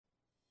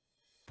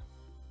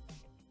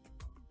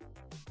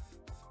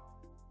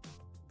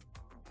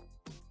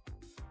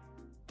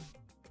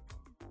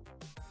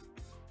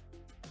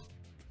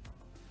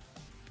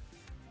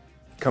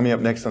Coming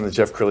up next on the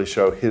Jeff Crilley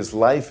Show, his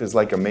life is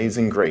like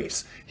Amazing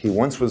Grace. He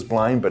once was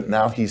blind, but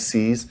now he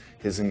sees.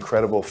 His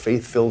incredible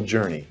faith-filled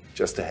journey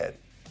just ahead.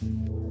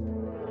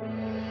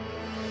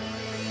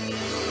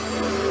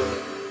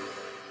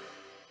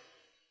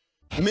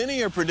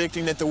 Many are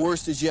predicting that the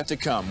worst is yet to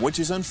come, which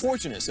is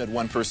unfortunate, said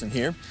one person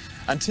here.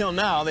 Until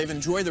now, they've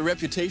enjoyed the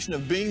reputation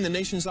of being the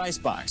nation's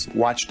icebox.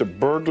 Watched a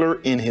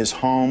burglar in his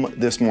home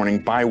this morning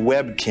by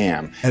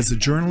webcam. As a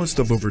journalist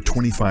of over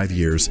 25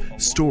 years,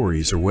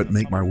 stories are what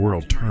make my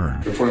world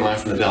turn. Reporting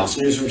live from the Dallas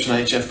newsroom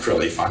tonight, Jeff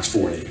Crilley, Fox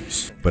 4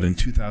 News. But in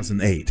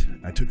 2008,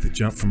 I took the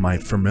jump from my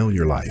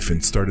familiar life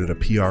and started a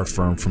PR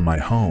firm from my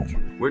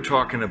home. We're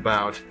talking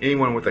about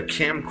anyone with a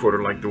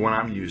camcorder like the one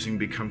I'm using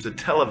becomes a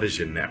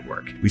television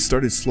network. We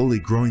started slowly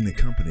growing the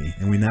company,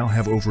 and we now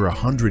have over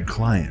 100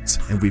 clients,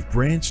 and we've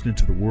branched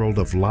into the world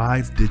of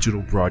live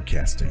digital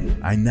broadcasting.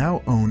 I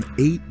now own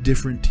 8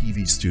 different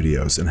TV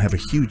studios and have a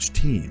huge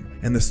team,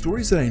 and the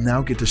stories that I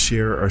now get to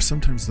share are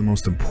sometimes the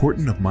most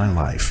important of my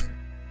life.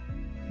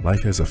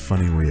 Life has a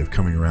funny way of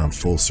coming around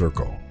full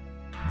circle.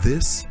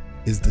 This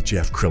is the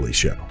Jeff Crilley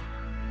Show.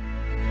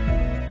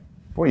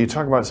 Boy, you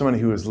talk about somebody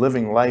who was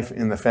living life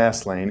in the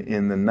fast lane.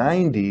 In the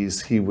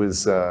 90s, he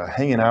was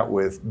hanging out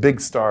with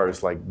big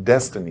stars like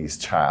Destiny's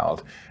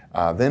Child.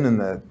 Then in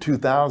the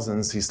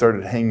 2000s, he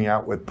started hanging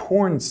out with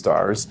porn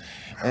stars.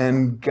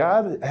 And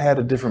God had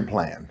a different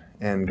plan,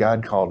 and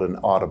God called an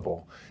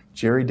audible.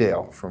 Jerry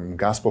Dale from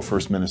Gospel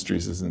First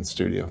Ministries is in the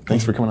studio.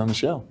 Thanks for coming on the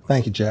show.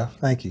 Thank you, Jeff.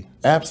 Thank you.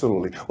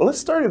 Absolutely. Well, let's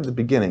start at the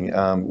beginning.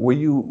 Were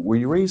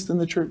you raised in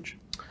the church?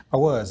 I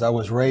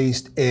was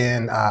raised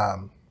in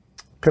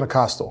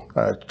Pentecostal,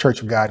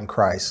 Church of God in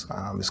Christ.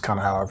 Is kind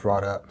of how I was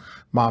brought up.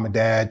 Mom and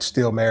dad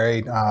still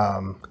married,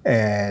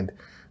 and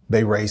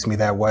they raised me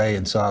that way,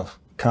 and so I've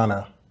kind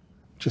of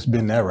just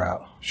been that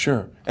route.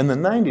 Sure. And the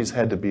 90s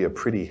had to be a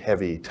pretty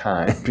heavy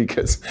time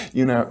because,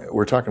 you know,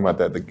 we're talking about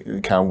that.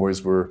 The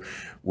Cowboys were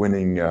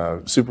winning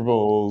Super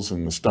Bowls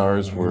and the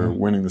Stars were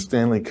winning the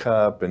Stanley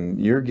Cup, and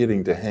you're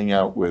getting to hang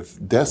out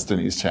with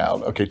Destiny's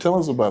Child. Okay, tell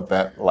us about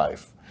that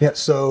life. Yeah,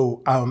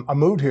 so I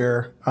moved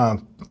here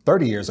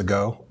 30 years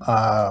ago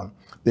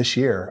this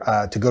year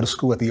to go to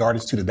school at the Art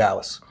Institute of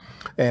Dallas.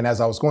 And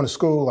as I was going to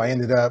school, I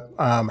ended up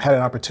had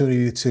an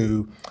opportunity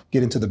to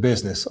get into the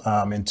business,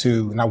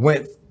 and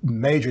I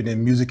majored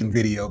in music and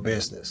video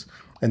business.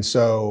 And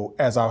so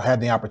as I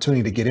had the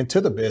opportunity to get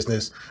into the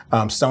business,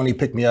 Sony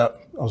picked me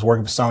up. I was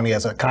working for Sony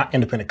as an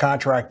independent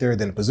contractor.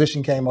 Then the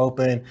position came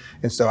open,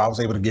 and so I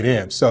was able to get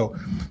in. So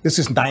this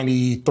is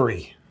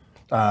 93.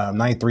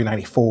 93,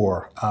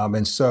 94.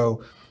 And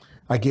so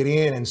I get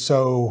in, and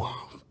so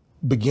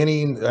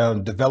beginning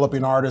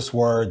developing artists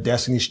were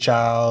Destiny's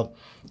Child,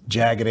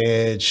 Jagged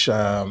Edge,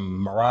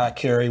 Mariah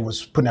Carey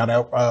was putting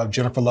out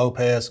Jennifer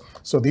Lopez.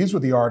 So these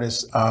were the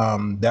artists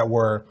that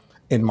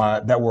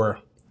were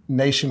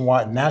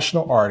nationwide,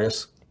 national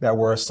artists that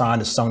were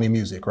assigned to Sony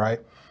Music, right?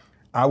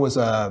 I was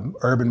an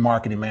urban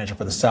marketing manager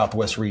for the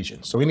Southwest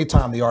region. So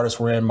anytime the artists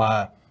were in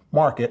my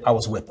market, I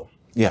was with them.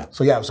 Yeah.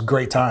 So yeah, it was a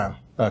great time.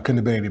 Couldn't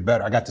have been any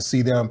better. I got to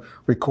see them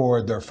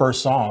record their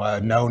first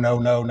song, No, No,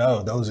 No,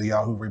 No. Those of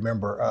y'all who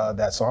remember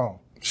that song.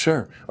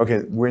 Sure. Okay,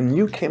 when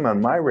you came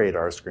on my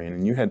radar screen,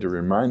 and you had to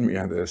remind me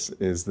of this,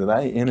 is that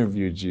I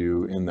interviewed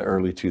you in the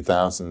early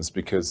 2000s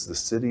because the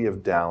city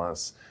of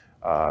Dallas,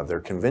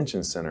 their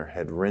convention center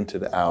had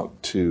rented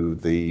out to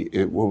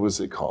what was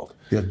it called?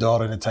 The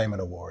Adult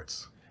Entertainment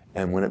Awards.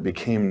 And when it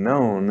became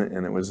known,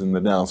 and it was in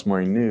the Dallas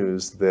Morning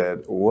News,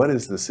 that what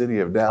is the city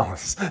of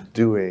Dallas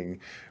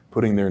doing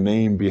putting their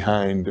name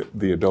behind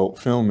the adult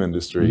film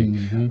industry,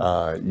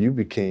 you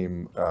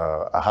became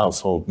a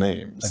household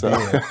name. So.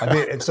 I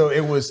did. And so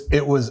it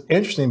was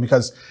interesting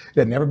because it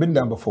had never been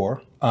done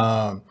before.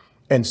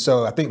 And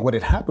so I think what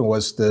had happened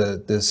was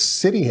the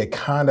city had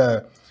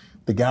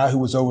the guy who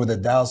was over the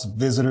Dallas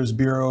Visitors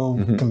Bureau,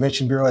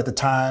 Convention Bureau at the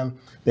time,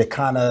 they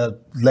kind of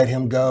let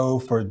him go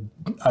for,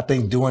 I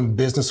think, doing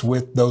business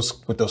with those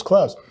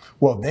clubs.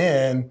 Well,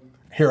 then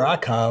here I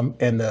come,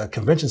 and the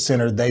convention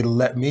center, they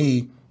let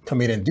me come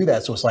in and do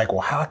that. So it's like,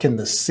 well, how can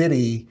the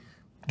city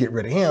get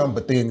rid of him,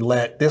 but then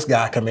let this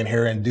guy come in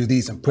here and do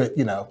these and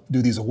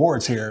do these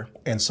awards here?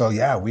 And so,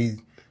 yeah,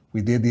 we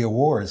did the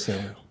awards.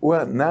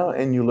 Well, now,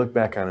 and you look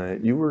back on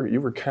it, you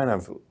were kind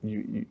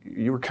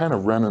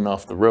of running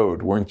off the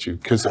road, weren't you?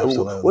 Because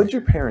what did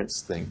your parents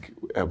think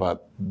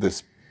about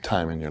this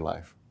time in your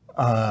life?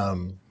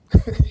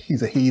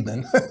 He's a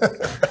heathen,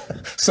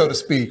 so to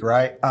speak,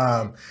 right?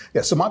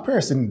 Yeah. So my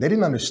parents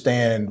didn't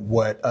understand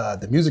what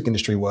the music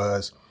industry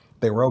was.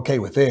 They were okay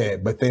with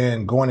it, but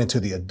then going into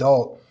the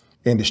adult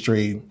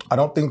industry, I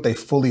don't think they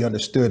fully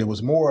understood. It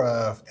was more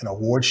of an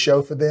award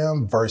show for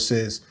them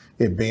versus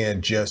it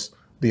being just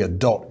the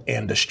adult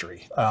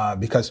industry.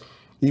 Because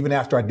even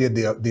after I did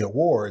the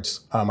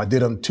awards, I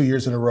did them 2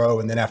 years in a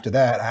row, and then after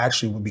that, I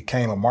actually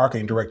became a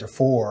marketing director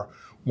for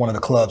one of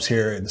the clubs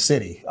here in the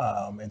city.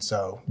 And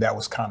so that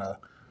was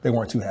they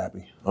weren't too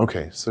happy.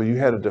 Okay, so you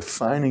had a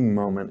defining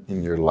moment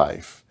in your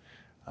life.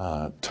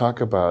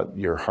 Talk about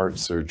your heart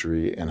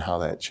surgery and how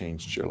that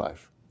changed your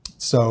life.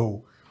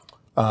 So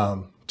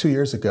 2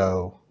 years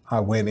ago, I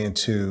went in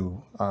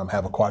to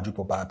have a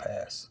quadruple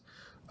bypass.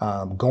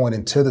 Going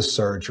into the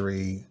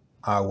surgery,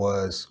 I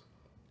was,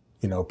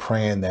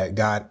 praying that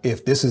God,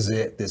 if this is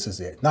it, this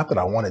is it. Not that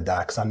I want to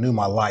die, because I knew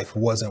my life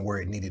wasn't where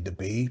it needed to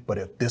be, but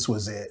if this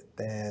was it,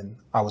 then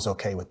I was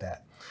okay with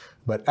that.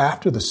 But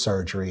after the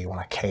surgery, when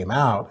I came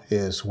out,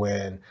 is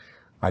when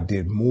I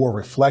did more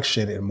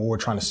reflection and more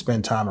trying to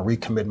spend time and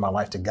recommit my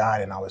life to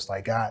God. And I was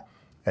like, God,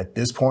 at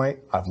this point,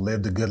 I've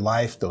lived a good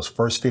life. Those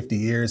first 50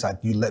 years,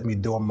 you let me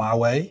do it my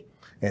way.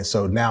 And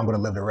so now I'm going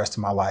to live the rest of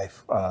my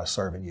life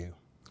serving you.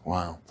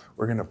 Wow.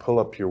 We're going to pull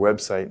up your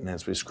website, and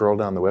as we scroll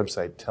down the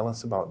website, tell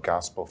us about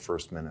Gospel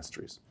First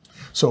Ministries.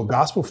 So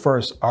Gospel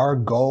First, our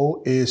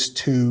goal is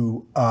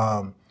to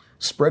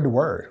spread the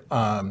word.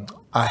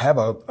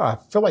 I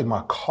feel like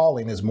my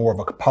calling is more of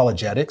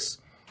apologetics,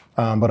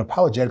 but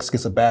apologetics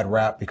gets a bad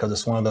rap because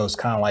it's one of those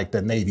kind of like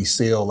the Navy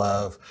SEAL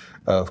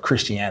of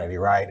Christianity,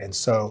 right? And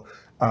so,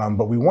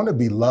 but we want to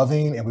be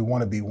loving and we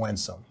want to be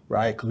winsome,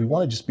 right? Because we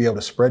want to just be able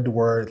to spread the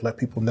word, let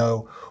people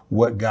know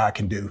what God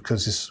can do,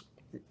 because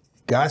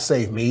God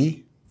saved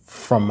me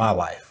from my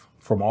life,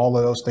 from all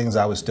of those things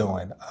I was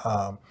doing.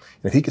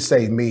 If he could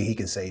save me, he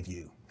can save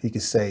you. He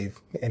can save,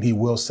 and he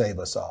will save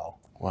us all.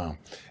 Wow.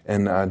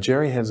 And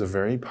Jerry has a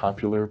very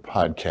popular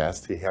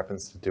podcast. He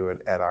happens to do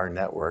it at our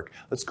network.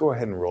 Let's go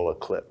ahead and roll a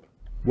clip.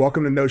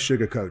 Welcome to No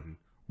Sugarcoating,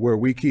 where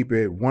we keep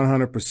it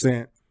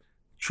 100%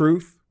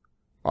 truth,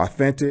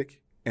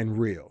 authentic, and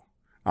real.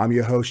 I'm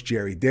your host,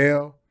 Jerry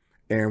Dale,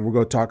 and we're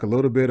going to talk a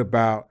little bit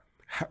about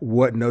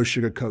what No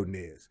Sugarcoating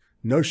is.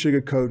 No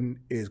Sugarcoating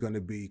is going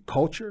to be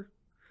culture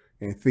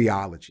and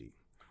theology.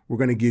 We're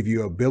going to give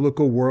you a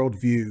biblical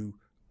worldview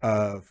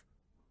of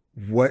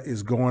what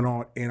is going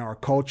on in our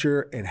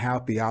culture and how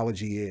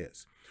theology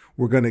is.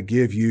 We're going to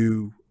give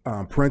you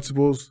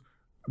principles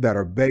that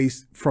are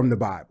based from the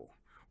Bible.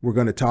 We're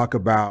going to talk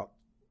about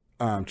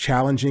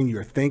challenging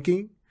your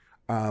thinking.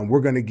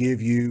 We're going to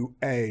give you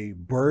a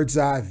bird's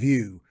eye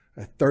view,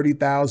 a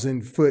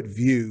 30,000 foot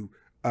view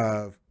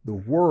of the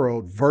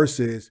world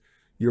versus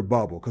your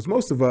bubble. Because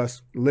most of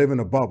us live in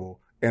a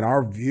bubble, and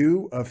our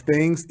view of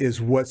things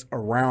is what's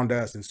around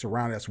us and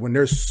surround us, when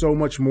there's so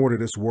much more to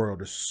this world.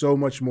 There's so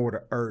much more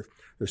to earth.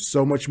 There's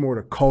so much more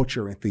to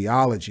culture and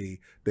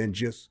theology than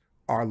just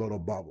our little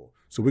bubble.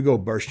 So we go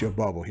burst your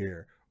bubble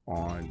here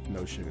on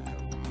No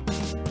Sugarcoating.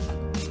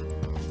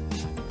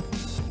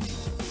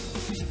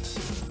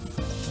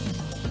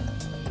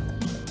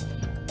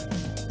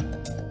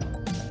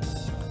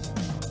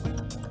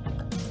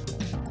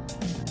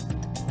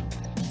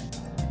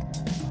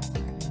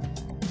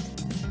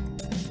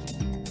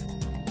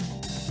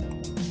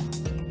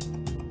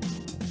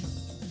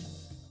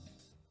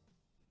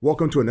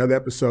 Welcome to another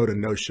episode of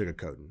No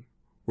Sugarcoating,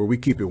 where we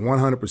keep it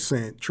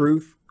 100%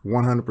 truth,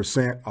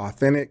 100%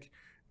 authentic,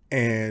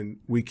 and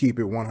we keep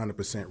it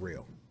 100%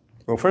 real.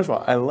 Well, first of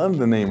all, I love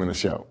the name of the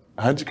show.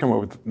 How'd you come up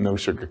with No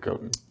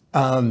Sugarcoating?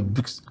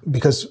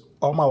 Because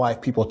all my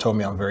life, people told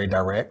me I'm very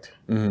direct.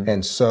 Mm-hmm.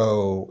 And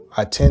so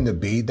I tend to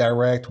be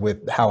direct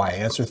with how I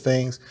answer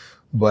things,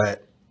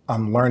 but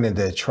I'm learning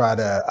to try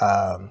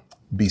to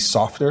be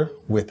softer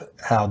with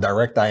how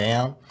direct I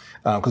am.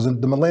 Because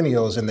the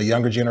millennials and the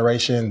younger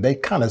generation, they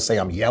kind of say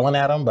I'm yelling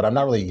at them, but I'm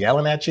not really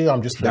yelling at you.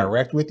 I'm just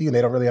direct with you. And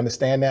they don't really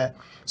understand that.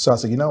 So I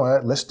said, you know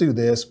what, let's do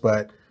this,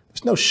 but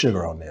there's no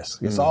sugar on this.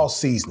 It's all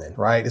seasoning,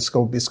 right? It's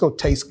gonna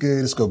taste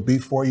good. It's gonna be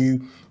for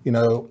you,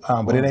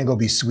 but it ain't gonna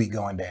be sweet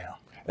going down.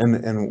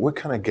 And what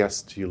kind of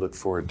guests do you look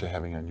forward to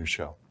having on your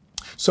show?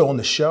 So on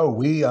the show,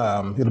 we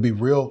it'll be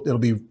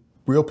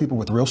real people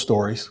with real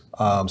stories.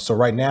 So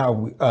right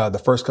now,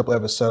 the first couple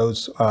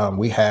episodes,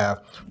 we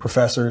have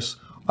professors.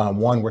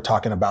 One, we're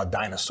talking about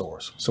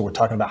dinosaurs. So we're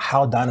talking about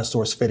how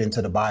dinosaurs fit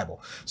into the Bible.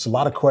 So a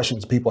lot of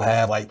questions people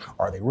have, like,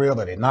 are they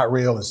real? Are they not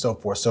real? And so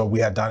forth. So we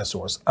have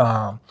dinosaurs.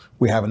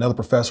 We have another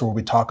professor where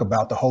we talk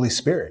about the Holy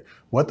Spirit,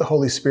 what the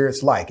Holy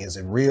Spirit's like. Is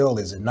it real?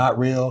 Is it not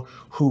real?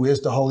 Who is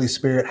the Holy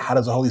Spirit? How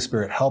does the Holy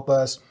Spirit help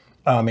us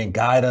and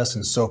guide us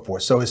and so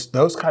forth? So it's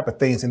those type of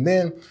things. And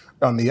then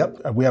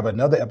we have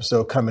another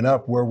episode coming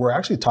up where we're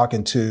actually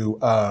talking to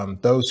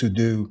those who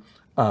do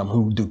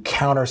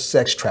counter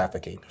sex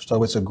trafficking.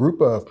 So it's a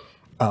group of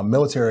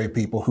military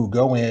people who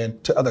go in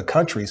to other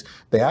countries.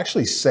 They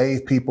actually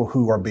save people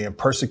who are being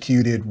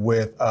persecuted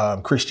with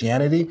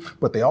Christianity,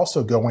 but they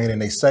also go in and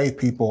they save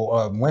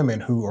people, women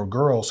who are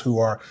girls who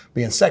are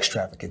being sex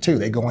trafficked too.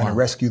 They go in and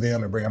rescue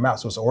them and bring them out.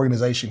 So it's an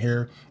organization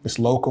here, it's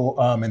local,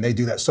 and they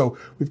do that. So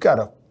we've got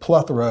a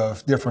plethora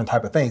of different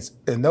type of things.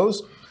 And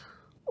those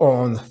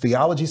on the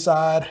theology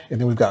side, and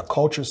then we've got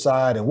culture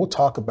side, and we'll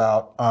talk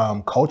about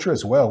culture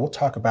as well. We'll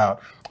talk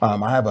about,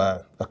 I have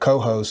a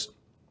co-host,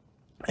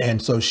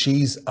 and so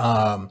she's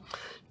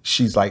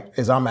like,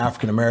 as I'm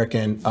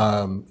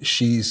African-American,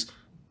 she's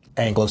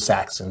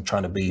Anglo-Saxon,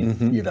 trying to be,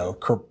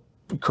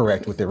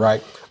 correct with it,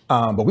 right?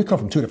 But we come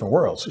from two different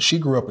worlds. She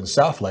grew up in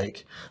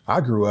Southlake.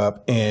 I grew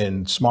up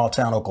in small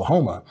town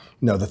Oklahoma.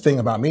 The thing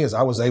about me is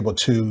I was able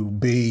to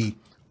be,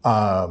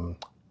 I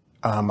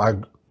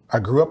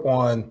grew up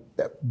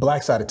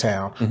black side of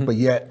town, but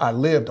yet I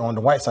lived on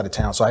the white side of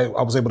town. So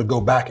I was able to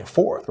go back and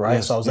forth, right?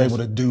 Yes, so I was able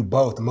to do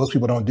both. And most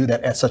people don't do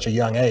that at such a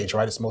young age,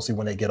 right? It's mostly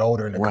when they get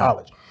older into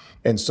college.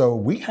 And so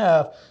we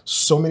have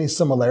so many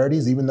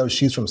similarities, even though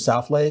she's from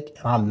Southlake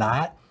and I'm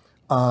not,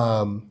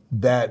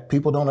 that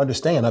people don't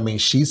understand. I mean,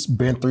 she's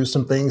been through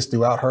some things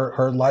throughout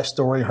her life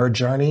story, her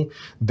journey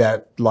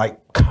that like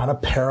kind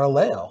of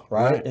parallel,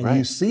 right? And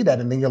you see that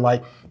and then you're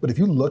like, but if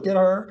you look at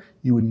her,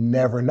 you would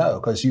never know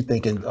because you're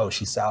thinking, oh,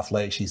 she's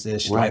Southlake, she's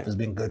this, life has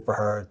been good for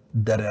her,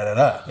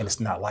 da-da-da-da. And it's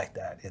not like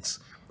that. It's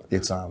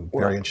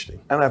very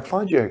interesting. And I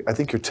applaud you. I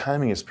think your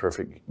timing is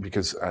perfect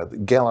because the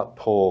Gallup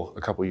poll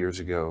a couple years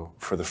ago,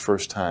 for the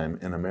first time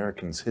in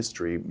Americans'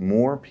 history,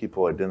 more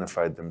people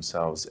identified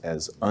themselves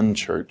as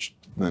unchurched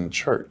than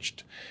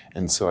churched.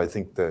 And so I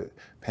think the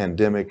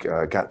pandemic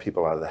got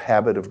people out of the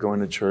habit of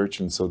going to church.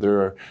 And so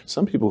there are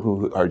some people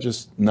who are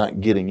just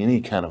not getting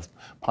any kind of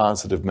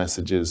positive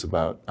messages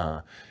about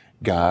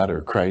God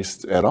or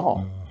Christ at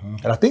all.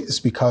 And I think it's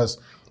because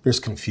there's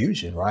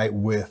confusion, right?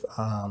 With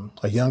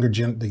the younger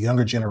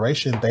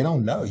generation, they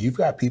don't know. You've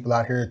got people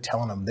out here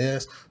telling them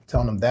this,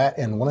 telling them that.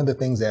 And one of the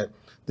things that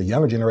the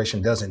younger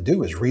generation doesn't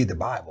do is read the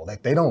Bible.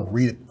 Like they don't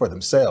read it for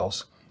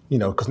themselves, you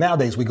know, because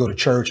nowadays we go to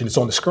church and it's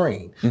on the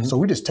screen. So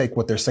we just take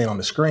what they're saying on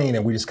the screen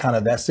and we just kind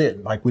of, that's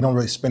it. Like we don't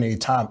really spend any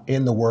time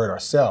in the word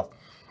ourselves.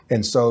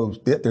 And so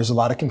there's a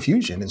lot of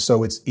confusion. And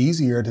so it's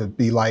easier to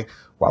be like,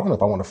 well, I don't know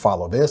if I want to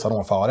follow this. I don't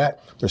want to follow that.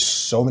 There's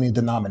so many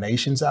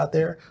denominations out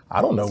there.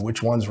 I don't know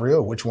which one's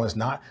real, which one's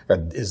not.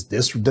 Is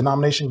this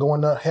denomination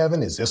going to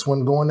heaven? Is this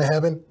one going to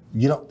heaven?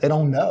 They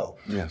don't know.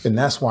 Yes. And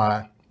that's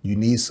why you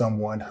need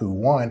someone who,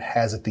 one,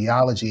 has a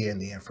theology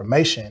and the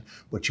information,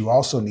 but you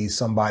also need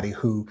somebody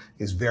who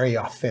is very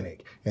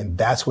authentic. And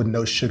that's what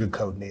no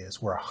sugarcoating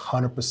is. We're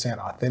 100%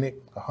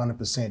 authentic,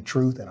 100%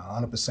 truth, and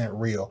 100%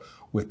 real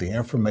with the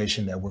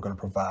information that we're going to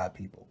provide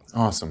people.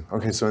 Awesome.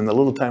 Okay, so in the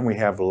little time we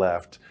have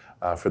left,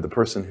 for the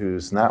person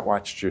who's not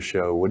watched your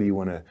show, what do you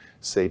want to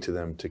say to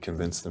them to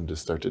convince them to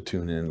start to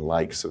tune in,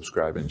 like,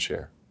 subscribe, and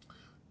share?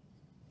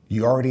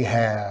 You already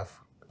have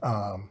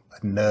a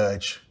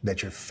nudge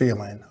that you're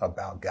feeling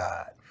about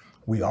God.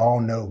 We all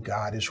know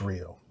God is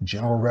real.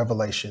 General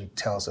revelation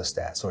tells us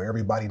that. So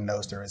everybody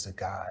knows there is a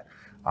God.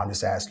 I'm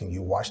just asking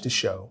you, watch the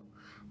show,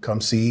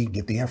 come see,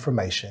 get the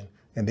information,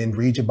 and then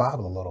read your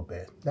Bible a little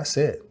bit. That's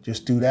it.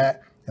 Just do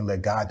that and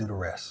let God do the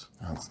rest.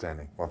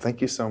 Outstanding. Well,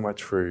 thank you so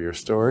much for your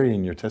story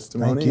and your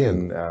testimony. Thank you.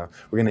 And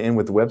we're going to end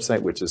with the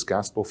website, which is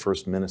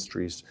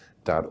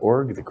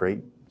gospelfirstministries.org. The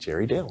great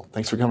Jerry Dale.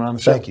 Thanks for coming on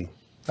the show. Thank you.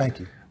 Thank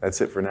you.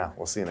 That's it for now.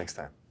 We'll see you next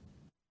time.